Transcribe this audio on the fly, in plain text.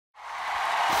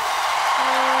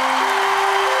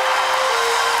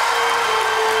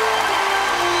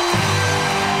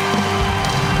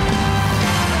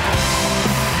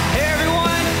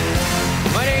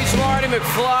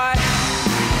McFly.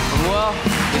 Well,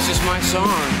 this is my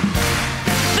song.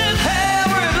 The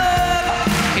power of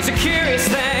love is a curious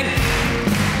thing.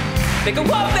 They go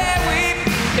up there, weep,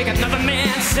 make another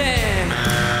man sing.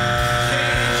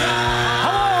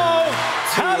 Hello!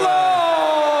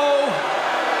 Hello!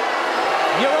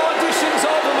 Your audition's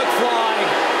over, McFly.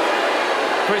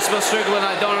 Christopher Strickland,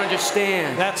 I don't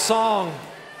understand. That song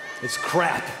is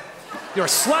crap. You're a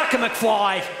slacker,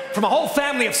 McFly, from a whole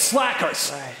family of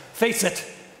slackers. Right. Face it,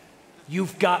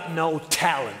 you've got no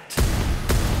talent.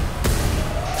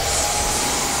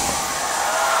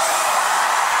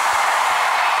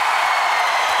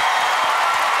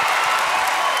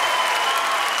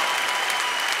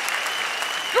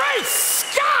 Great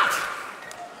Scott!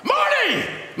 Marty!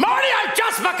 Marty, I've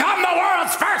just become the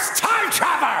world's first time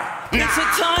traveler! It's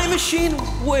a time machine?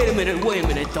 Wait a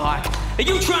minute, Doc. Are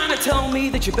you trying to tell me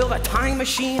that you built a time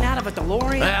machine out of a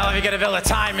DeLorean? Well, if you're gonna build a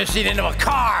time machine into a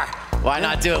car, why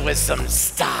not do it with some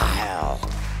style?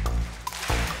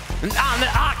 I'm the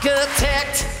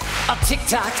architect of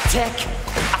TikTok tech.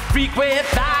 I freak with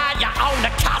fire on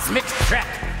the cosmic trek.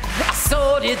 I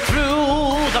sorted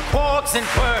through the quarks and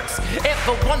quirks. If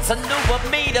for once I knew what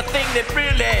made a thing that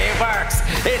really works,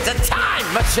 it's a time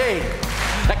machine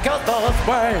that goes both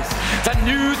ways, to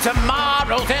new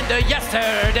tomorrows and to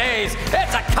yesterdays.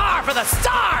 It's a car for the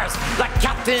stars, like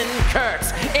Captain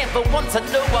Kirk's. And for once I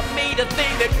know what made a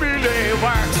thing that really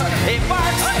works. It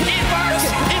works, it works,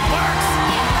 it works.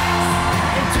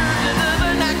 In terms of the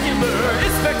vernacular,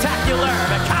 it's spectacular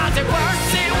because it works,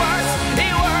 it works,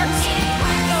 it works.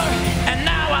 And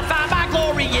now I find my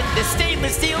glory in this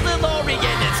stainless steel DeLorean.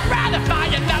 It's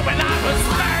gratifying knowing I was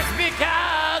first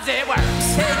because it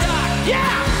works. Hey, Doc.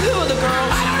 Yeah! Who are the girls?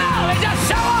 I don't know! They just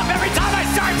show up every time I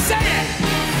start singing!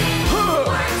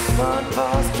 Fun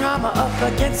falls trauma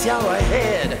up against your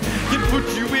head. Can put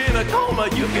you in a coma,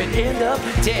 you can end up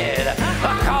dead.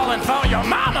 I'm calling for your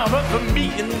mama, but for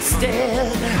me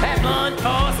instead. That blunt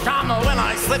force trauma when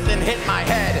I slipped and hit my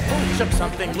head. Shook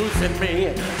something loose in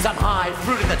me, some high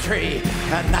fruit in the tree.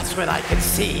 And that's when I could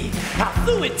see how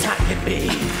fluid time can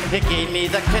be. It gave me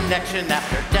the connection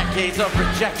after decades of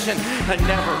rejection. I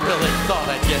never really thought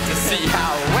I'd get to see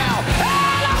how well.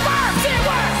 And it works! It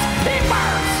works! It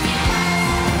works!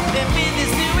 And with this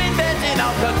new invention,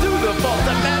 I'll come through the vault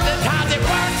of magic. Cause it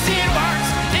works! It works!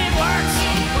 It works!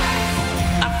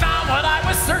 I found what I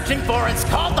was searching for. It's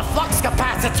called the flux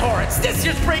capacitor. It's this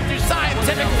year's breakthrough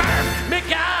scientific firm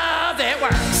because it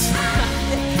works.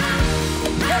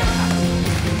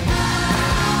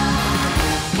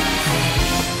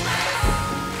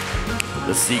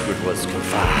 The secret was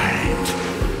confined,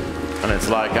 and it's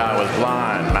like I was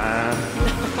blind, man.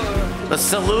 The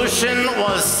solution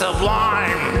was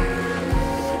sublime,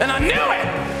 and I knew it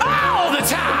all the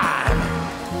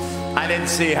time. I didn't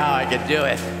see how I could do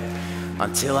it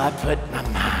until I put my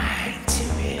mind to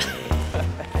it.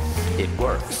 It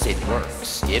works, it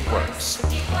works, it works.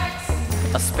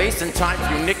 A space and time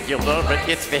funicular, but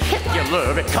it's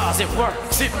vehicular because it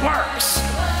works, it works.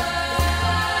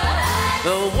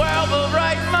 The world will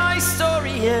write my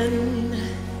story in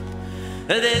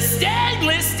this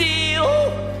stainless steel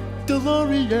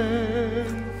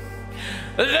DeLorean.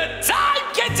 The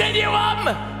time continuum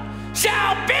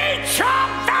shall be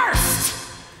traversed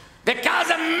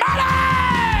because of money!